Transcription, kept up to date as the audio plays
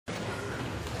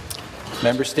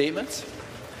Member statements.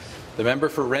 The member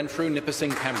for Renfrew,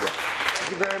 Nipissing, Pembroke.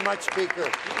 Thank you very much, Speaker.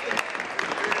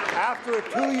 After a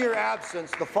 2-year absence,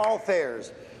 the fall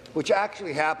fairs, which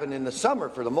actually happened in the summer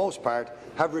for the most part,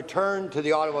 have returned to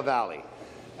the Ottawa Valley.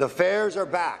 The fairs are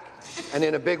back, and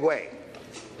in a big way.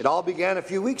 It all began a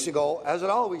few weeks ago, as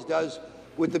it always does,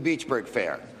 with the Beachburg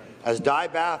Fair, as Di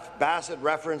Bassett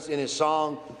referenced in his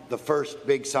song, The First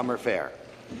Big Summer Fair.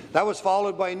 That was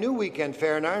followed by a new weekend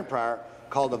fair in Arnprior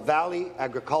called the Valley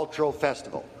Agricultural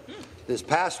Festival. This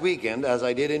past weekend, as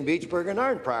I did in Beachburg and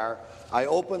Arnprior, I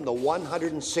opened the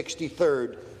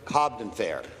 163rd Cobden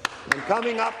Fair. And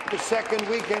coming up the second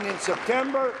weekend in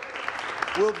September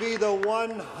will be the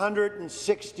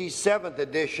 167th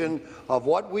edition of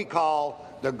what we call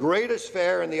the greatest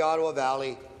fair in the Ottawa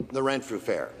Valley, the Renfrew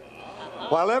Fair.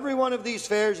 While every one of these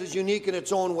fairs is unique in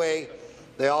its own way,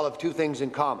 they all have two things in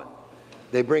common.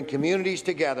 They bring communities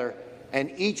together,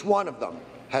 and each one of them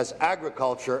has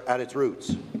agriculture at its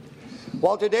roots.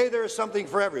 While today there is something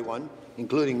for everyone,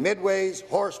 including midways,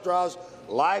 horse draws,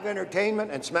 live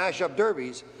entertainment, and smash-up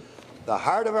derbies, the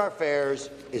heart of our fairs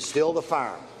is still the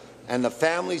farm and the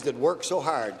families that work so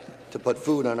hard to put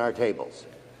food on our tables.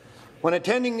 When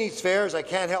attending these fairs, I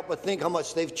can't help but think how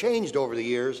much they've changed over the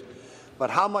years, but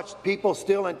how much people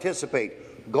still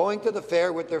anticipate going to the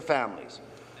fair with their families,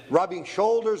 rubbing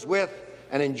shoulders with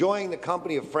and enjoying the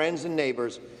company of friends and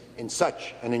neighbours in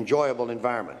such an enjoyable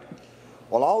environment,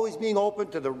 while always being open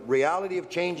to the reality of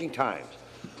changing times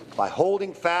by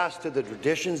holding fast to the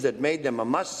traditions that made them a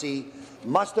must-see,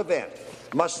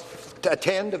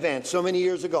 must-attend event so many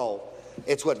years ago.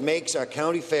 It's what makes our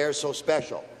county fairs so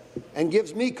special and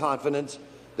gives me confidence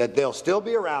that they'll still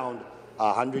be around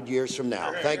 100 years from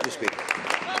now. Thank you, Speaker.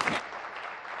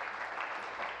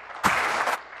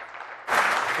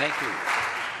 Thank you.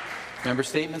 Member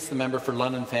statements. The member for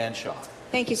London Fanshawe.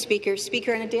 Thank you, Speaker.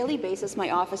 Speaker, on a daily basis,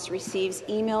 my office receives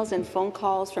emails and phone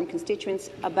calls from constituents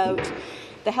about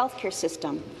the healthcare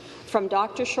system, from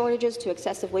doctor shortages to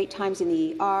excessive wait times in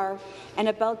the ER, and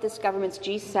about this government's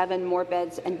G7 More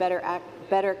Beds and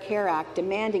Better Care Act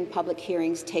demanding public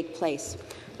hearings take place.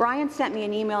 Brian sent me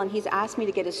an email and he's asked me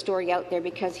to get his story out there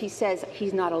because he says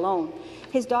he's not alone.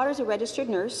 His daughter's a registered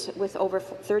nurse with over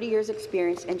 30 years'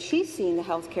 experience, and she's seen the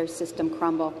healthcare system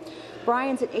crumble.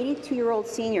 Brian's an 82-year-old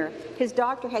senior. His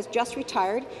doctor has just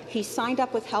retired. He signed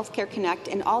up with Healthcare Connect,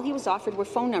 and all he was offered were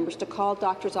phone numbers to call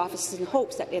doctors' offices in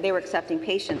hopes that they were accepting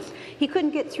patients. He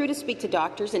couldn't get through to speak to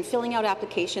doctors and filling out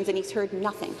applications, and he's heard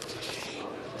nothing.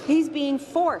 He's being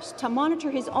forced to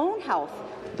monitor his own health,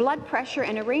 blood pressure,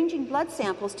 and arranging blood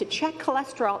samples to check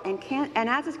cholesterol and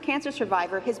as a cancer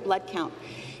survivor, his blood count.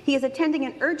 He is attending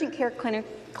an urgent care clinic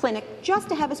just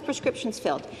to have his prescriptions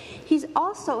filled. He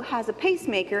also has a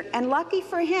pacemaker, and lucky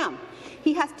for him,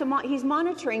 he's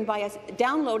monitoring by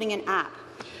downloading an app.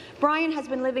 Brian has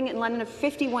been living in London for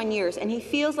 51 years, and he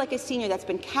feels like a senior that's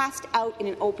been cast out in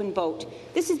an open vote.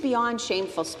 This is beyond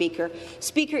shameful, Speaker.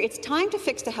 Speaker, it's time to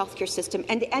fix the healthcare system,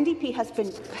 and the NDP has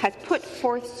put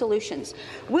forth solutions.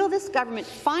 Will this government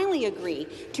finally agree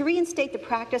to reinstate the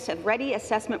practice of ready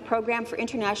assessment program for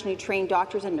internationally trained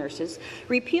doctors and nurses,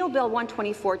 repeal Bill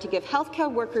 124 to give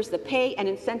healthcare workers the pay and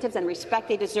incentives and respect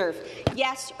they deserve?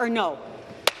 Yes or no?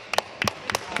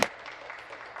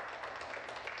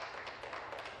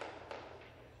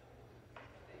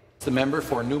 The member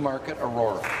for Newmarket,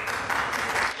 Aurora.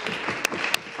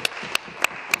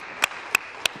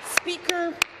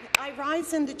 Speaker, I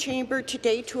rise in the chamber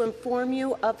today to inform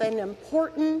you of an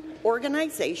important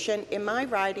organization in my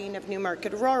riding of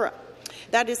Newmarket, Aurora,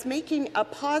 that is making a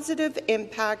positive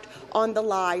impact on the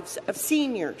lives of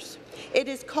seniors. It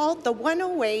is called the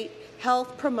 108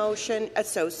 Health Promotion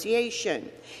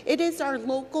Association. It is our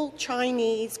local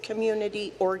Chinese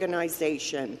community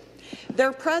organization.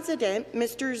 Their president,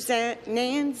 Mr.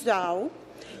 Nan Zhao,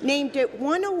 named it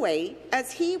 108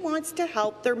 as he wants to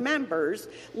help their members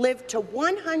live to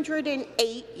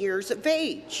 108 years of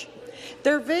age.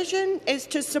 Their vision is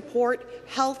to support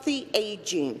healthy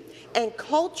aging and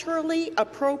culturally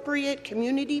appropriate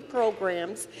community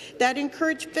programs that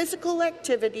encourage physical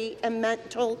activity and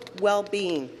mental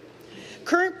well-being.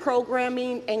 Current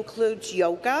programming includes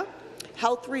yoga,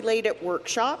 health-related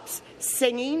workshops,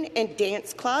 singing and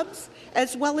dance clubs,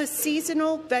 as well as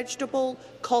seasonal vegetable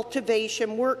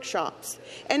cultivation workshops,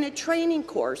 and a training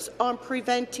course on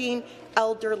preventing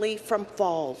elderly from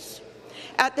falls.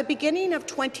 At the beginning of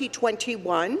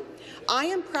 2021, I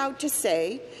am proud to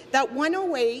say that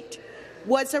 108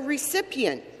 was a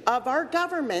recipient of our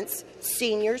government's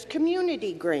Seniors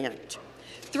Community Grant.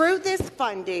 Through this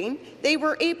funding, they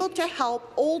were able to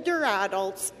help older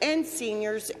adults and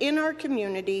seniors in our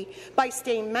community by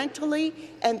staying mentally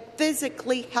and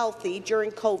physically healthy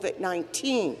during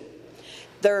COVID-19.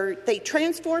 They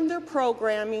transformed their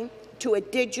programming to a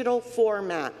digital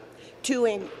format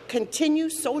to continue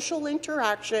social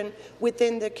interaction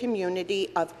within the community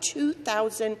of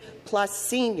 2,000 plus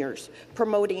seniors,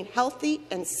 promoting healthy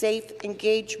and safe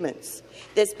engagements.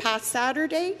 This past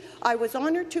Saturday, I was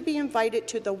honoured to be invited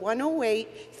to the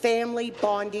 108 Family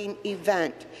Bonding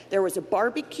event. There was a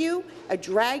barbecue, a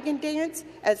dragon dance,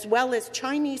 as well as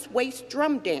Chinese waist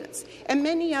drum dance, and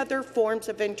many other forms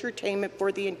of entertainment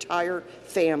for the entire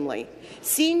family.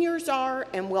 Seniors are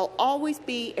and will always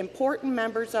be important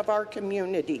members of our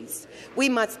communities. We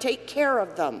must take care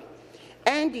of them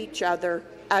and each other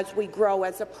as we grow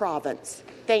as a province.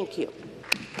 Thank you.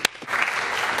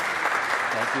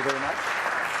 Thank you very much.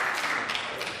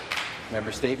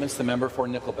 Member Statements. The member for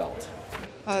Nickel Belt.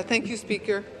 Thank you,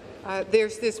 Speaker.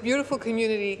 There's this beautiful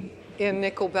community in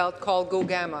Nickel Belt called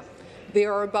Gogama. They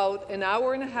are about an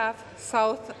hour and a half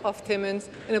south of Timmins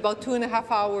and about 2.5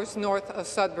 hours north of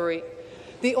Sudbury.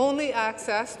 The only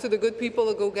access to the good people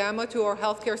of Gogama to our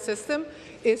healthcare system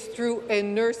is through a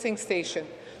nursing station.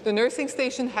 The nursing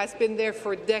station has been there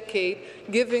for a decade,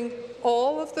 giving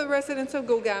all of the residents of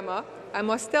Gogama, I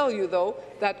must tell you, though,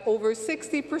 that over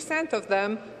 60% of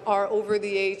them are over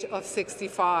the age of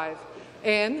 65,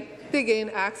 and they gain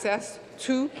access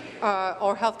to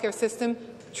our healthcare system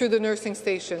through the nursing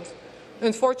stations.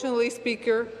 Unfortunately,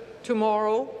 Speaker,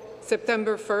 tomorrow,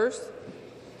 September 1st,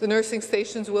 the nursing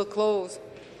stations will close.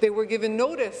 They were given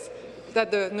notice that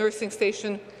the nursing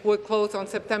station would close on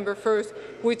September 1st,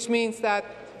 which means that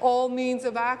all means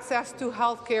of access to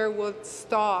healthcare would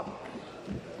stop.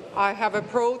 I have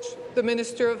approached the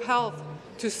Minister of Health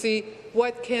to see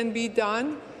what can be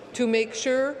done to make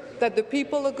sure that the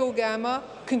people of Gogama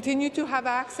continue to have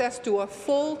access to a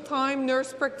full-time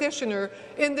nurse practitioner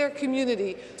in their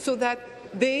community so that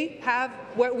they have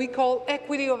what we call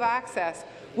equity of access.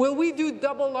 Will we do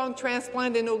double lung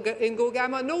transplant in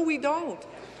Gogama? No, we don't.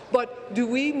 But do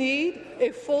we need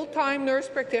a full-time nurse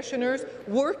practitioners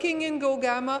working in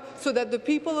Gogama so that the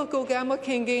people of Gogama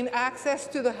can gain access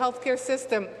to the healthcare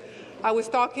system? I was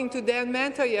talking to Dan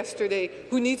Manta yesterday,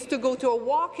 who needs to go to a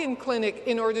walk-in clinic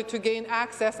in order to gain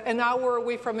access an hour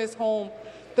away from his home.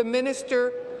 The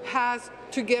minister has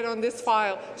to get on this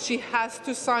file. She has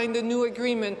to sign the new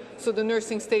agreement so the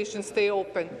nursing stations stay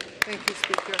open. Thank you,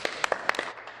 Speaker.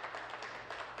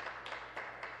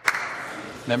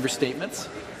 Member Statements.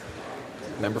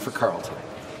 Member for Carleton.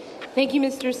 Thank you,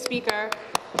 Mr. Speaker.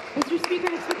 Mr. Speaker,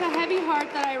 it's with a heavy heart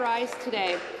that I rise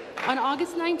today. On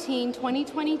August 19,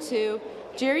 2022,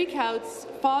 Jerry Couts,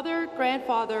 father,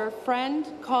 grandfather, friend,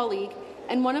 colleague,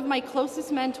 and one of my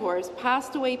closest mentors,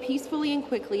 passed away peacefully and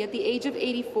quickly at the age of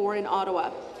 84 in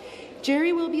Ottawa.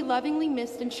 Jerry will be lovingly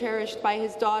missed and cherished by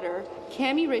his daughter,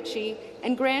 Cammie Ritchie,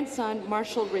 and grandson,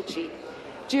 Marshall Ritchie.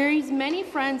 Jerry's many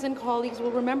friends and colleagues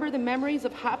will remember the memories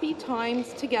of happy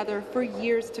times together for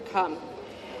years to come.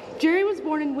 Jerry was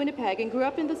born in Winnipeg and grew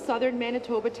up in the southern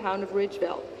Manitoba town of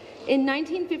Ridgeville. In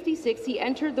 1956, he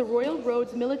entered the Royal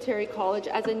Roads Military College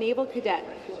as a naval cadet,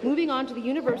 moving on to the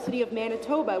University of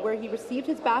Manitoba, where he received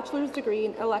his bachelor's degree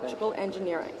in electrical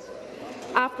engineering.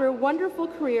 After a wonderful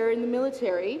career in the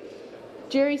military,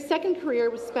 Jerry's second career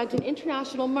was spent in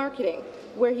international marketing,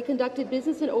 where he conducted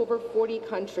business in over 40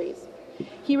 countries.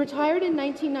 He retired in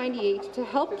 1998 to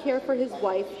help care for his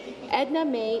wife, Edna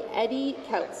May Eddie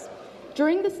Couts.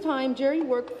 During this time, Jerry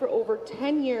worked for over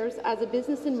 10 years as a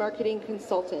business and marketing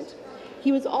consultant.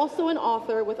 He was also an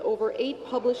author with over 8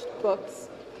 published books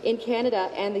in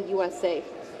Canada and the USA.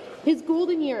 His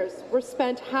golden years were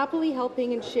spent happily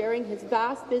helping and sharing his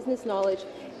vast business knowledge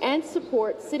and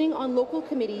support, sitting on local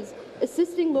committees,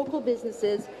 assisting local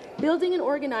businesses, building and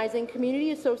organizing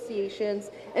community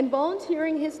associations, and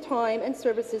volunteering his time and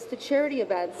services to charity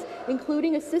events,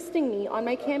 including assisting me on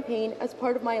my campaign as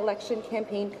part of my election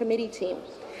campaign committee team.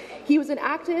 He was an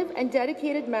active and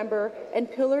dedicated member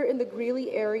and pillar in the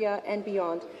Greeley area and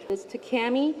beyond. To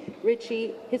Cammie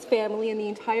Ritchie, his family, and the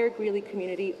entire Greeley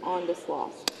community on this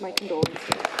loss. My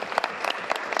condolences.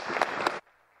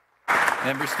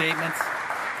 Member Statements.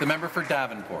 The member for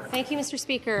Davenport. Thank you, Mr.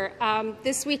 Speaker.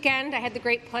 This week, I had the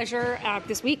great pleasure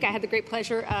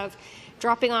of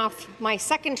dropping off my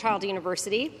second child to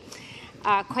university.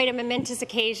 Quite a momentous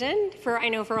occasion, I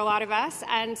know, for a lot of us.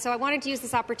 And so I wanted to use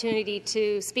this opportunity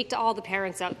to speak to all the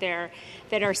parents out there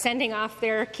that are sending off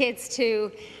their kids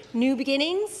to new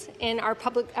beginnings in our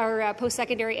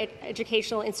post-secondary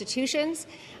educational institutions.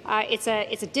 It's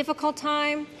a difficult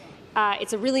time.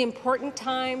 It's a really important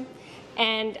time.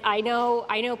 And I know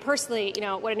personally,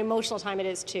 what an emotional time it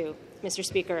is too, Mr.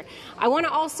 Speaker. I want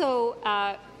to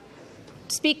also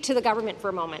speak to the government for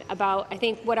a moment about, I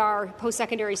think, what our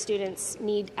post-secondary students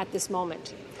need at this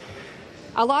moment.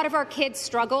 A lot of our kids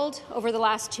struggled over the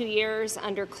last 2 years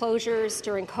under closures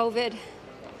during COVID,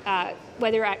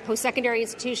 whether at post-secondary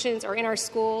institutions or in our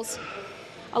schools.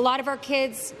 A lot of our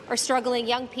kids are struggling,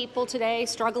 young people today,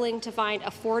 struggling to find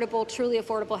affordable, truly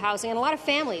affordable housing, and a lot of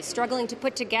families struggling to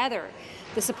put together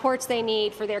the supports they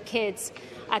need for their kids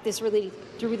at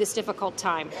through this difficult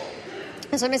time.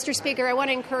 And so, Mr. Speaker, I want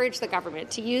to encourage the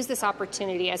government to use this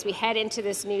opportunity as we head into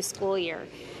this new school year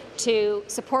to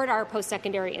support our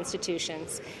post-secondary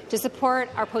institutions, to support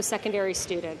our post-secondary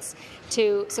students,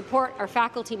 to support our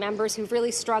faculty members who've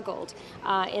really struggled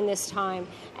in this time,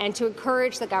 and to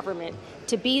encourage the government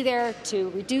to be there to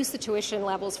reduce the tuition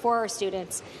levels for our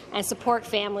students and support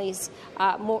families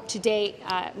today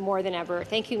more than ever.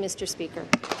 Thank you, Mr. Speaker.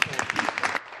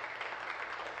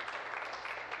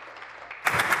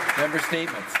 Member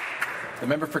statements. The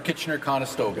member for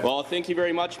Kitchener-Conestoga. Well, thank you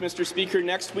very much, Mr. Speaker.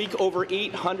 Next week, over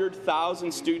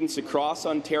 800,000 students across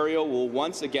Ontario will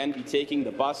once again be taking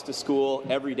the bus to school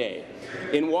every day.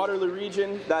 In Waterloo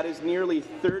Region, that is nearly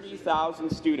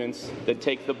 30,000 students that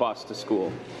take the bus to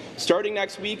school. Starting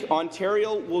next week,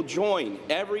 Ontario will join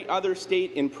every other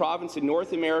state and province in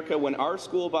North America when our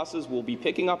school buses will be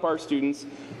picking up our students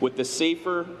with the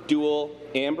safer dual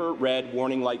amber-red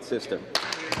warning light system.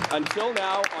 Until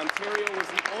now, Ontario was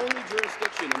the only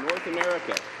jurisdiction in North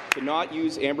America to not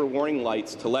use amber warning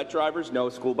lights to let drivers know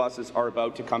school buses are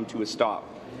about to come to a stop.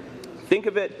 Think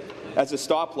of it as a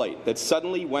stoplight that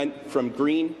suddenly went from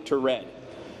green to red.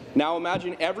 Now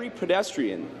imagine every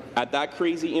pedestrian at that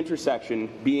crazy intersection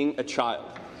being a child.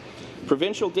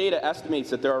 Provincial data estimates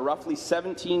that there are roughly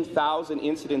 17,000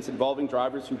 incidents involving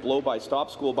drivers who blow by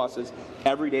stop school buses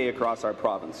every day across our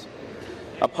province.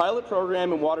 A pilot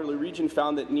program in Waterloo Region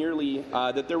found that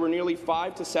there were nearly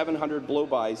 500 to 700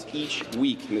 blow-bys each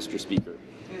week, Mr. Speaker.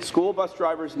 School bus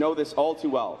drivers know this all too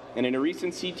well, and in a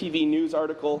recent CTV News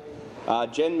article,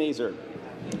 Jen Mazer,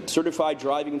 certified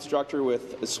driving instructor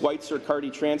with Schweitzer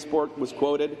Carty Transport, was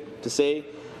quoted to say,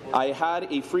 "I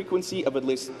had a frequency of at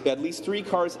least 3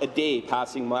 cars a day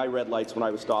passing my red lights when I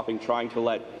was stopping, trying to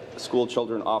let school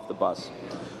children off the bus."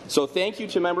 So thank you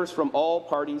to members from all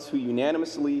parties who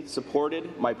unanimously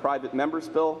supported my private member's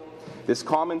bill. This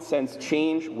common sense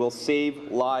change will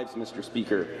save lives, Mr.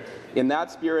 Speaker. In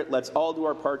that spirit, let's all do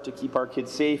our part to keep our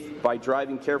kids safe by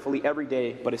driving carefully every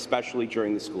day, but especially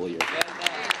during the school year.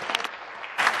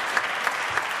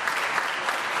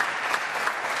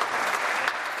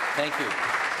 Thank you.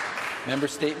 Member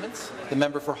statements. The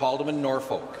member for Haldimand,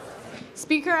 Norfolk.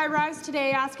 Speaker, I rise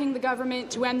today asking the government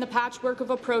to end the patchwork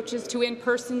of approaches to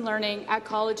in-person learning at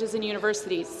colleges and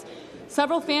universities.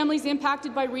 Several families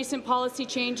impacted by recent policy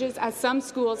changes, as some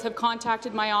schools have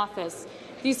contacted my office.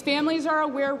 These families are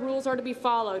aware rules are to be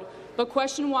followed, but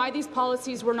question why these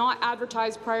policies were not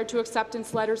advertised prior to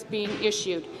acceptance letters being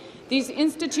issued. These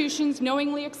institutions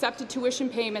knowingly accepted tuition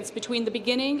payments between the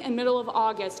beginning and middle of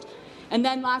August, and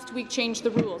then last week changed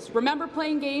the rules. Remember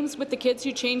playing games with the kids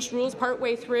who changed rules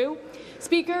partway through?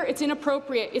 Speaker, it's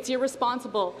inappropriate, it's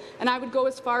irresponsible, and I would go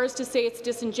as far as to say it's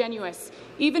disingenuous.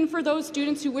 Even for those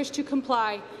students who wish to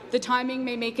comply, the timing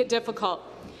may make it difficult.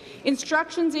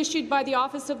 Instructions issued by the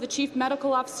Office of the Chief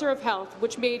Medical Officer of Health,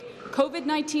 which made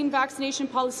COVID-19 vaccination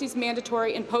policies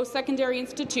mandatory in post-secondary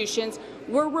institutions,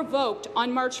 were revoked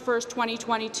on March 1,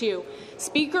 2022.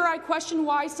 Speaker, I question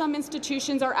why some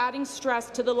institutions are adding stress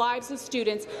to the lives of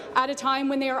students at a time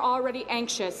when they are already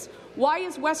anxious. Why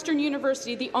is Western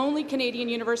University the only Canadian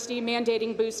university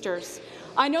mandating boosters?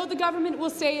 I know the government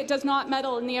will say it does not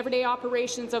meddle in the everyday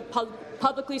operations of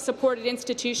publicly supported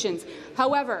institutions.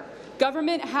 However,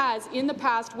 government has, in the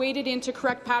past, waded in to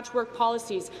correct patchwork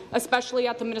policies, especially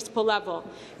at the municipal level.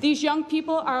 These young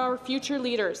people are our future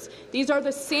leaders. These are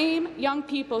the same young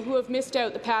people who have missed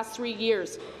out the past 3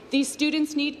 years. These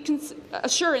students need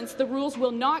assurance the rules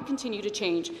will not continue to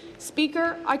change.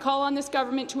 Speaker, I call on this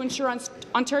government to ensure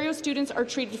Ontario students are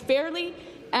treated fairly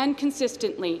and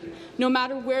consistently, no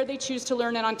matter where they choose to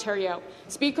learn in Ontario.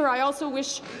 Speaker, I also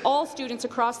wish all students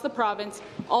across the province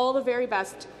all the very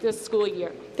best this school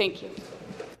year. Thank you.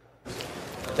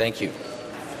 Thank you.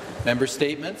 Member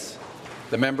statements.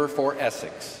 The member for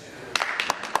Essex.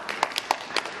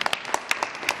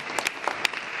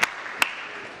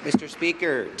 Mr.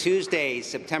 Speaker, Tuesday,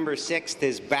 September 6th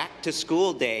is Back to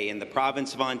School Day in the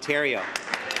province of Ontario.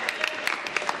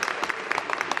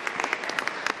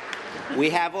 We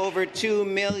have over 2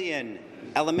 million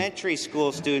elementary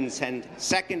school students and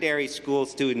secondary school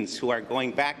students who are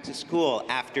going back to school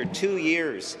after 2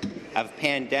 years of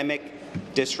pandemic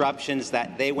disruptions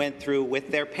that they went through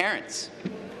with their parents.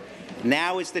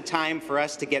 Now is the time for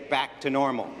us to get back to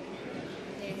normal.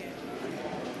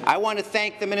 I want to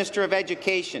thank the Minister of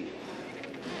Education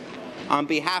on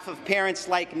behalf of parents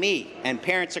like me and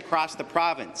parents across the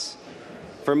province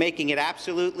for making it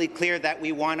absolutely clear that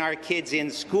we want our kids in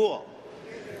school,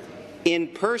 in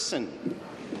person,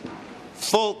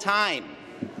 full-time,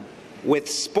 with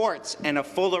sports and a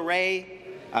full array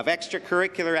of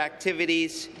extracurricular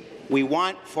activities. We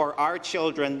want for our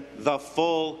children the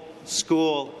full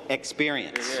school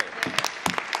experience.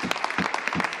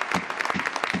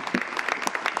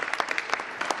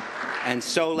 And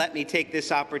so let me take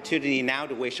this opportunity now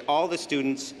to wish all the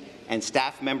students and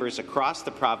staff members across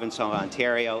the province of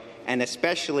Ontario, and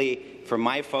especially for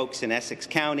my folks in Essex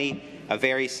County, a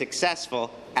very successful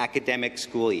academic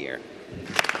school year.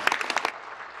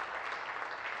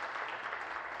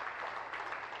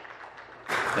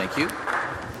 Thank you.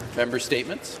 Member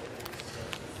statements.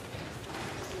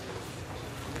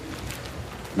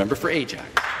 Member for Ajax.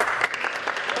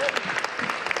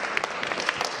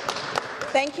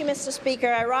 Thank you, Mr. Speaker.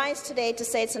 I rise today to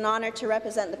say it's an honour to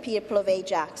represent the people of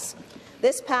Ajax.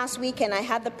 This past weekend, I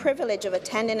had the privilege of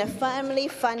attending a family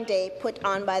fun day put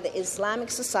on by the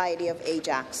Islamic Society of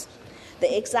Ajax.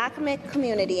 The Islamic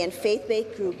community and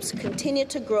faith-based groups continue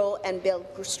to grow and build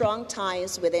strong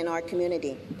ties within our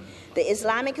community. The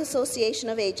Islamic Association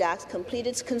of Ajax completed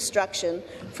its construction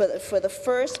for the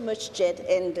first masjid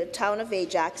in the town of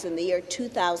Ajax in the year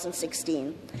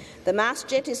 2016. The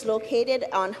masjid is located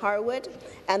on Harwood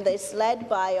and is led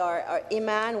by our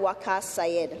Imam Waqas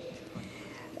Syed.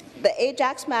 The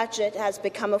Ajax Masjid has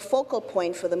become a focal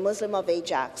point for the Muslim of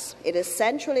Ajax. It is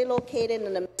centrally located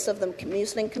in the midst of the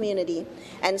Muslim community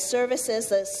and services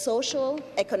the social,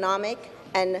 economic,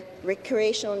 and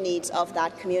recreational needs of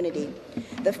that community.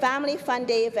 The Family Fun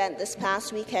Day event this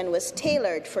past weekend was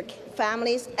tailored for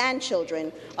families and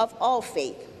children of all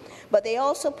faith, but they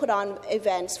also put on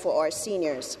events for our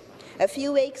seniors. A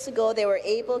few weeks ago, they were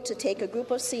able to take a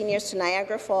group of seniors to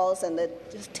Niagara Falls, and the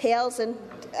tales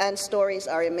and stories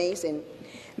are amazing.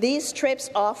 These trips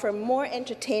offer more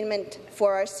entertainment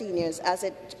for our seniors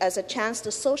as a chance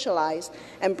to socialize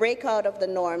and break out of the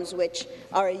norms, which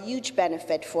are a huge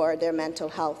benefit for their mental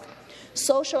health.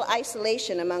 Social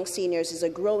isolation among seniors is a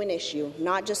growing issue,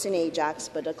 not just in Ajax,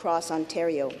 but across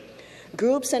Ontario.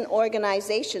 Groups and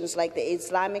organizations like the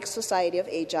Islamic Society of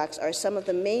Ajax are some of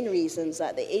the main reasons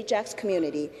that the Ajax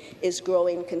community is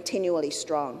growing continually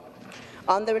strong.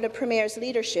 Under the Premier's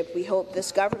leadership, we hope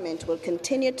this government will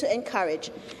continue to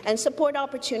encourage and support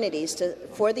opportunities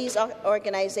for these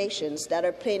organizations that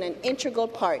are playing an integral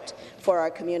part for our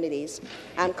communities.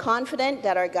 I'm confident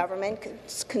that our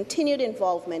government's continued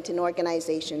involvement in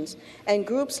organizations and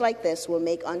groups like this will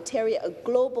make Ontario a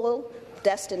global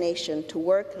destination to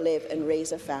work, live, and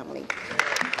raise a family.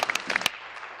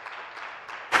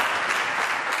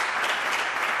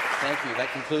 Thank you. That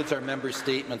concludes our member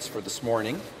statements for this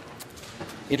morning.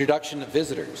 Introduction of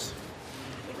visitors.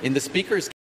 In the Speaker's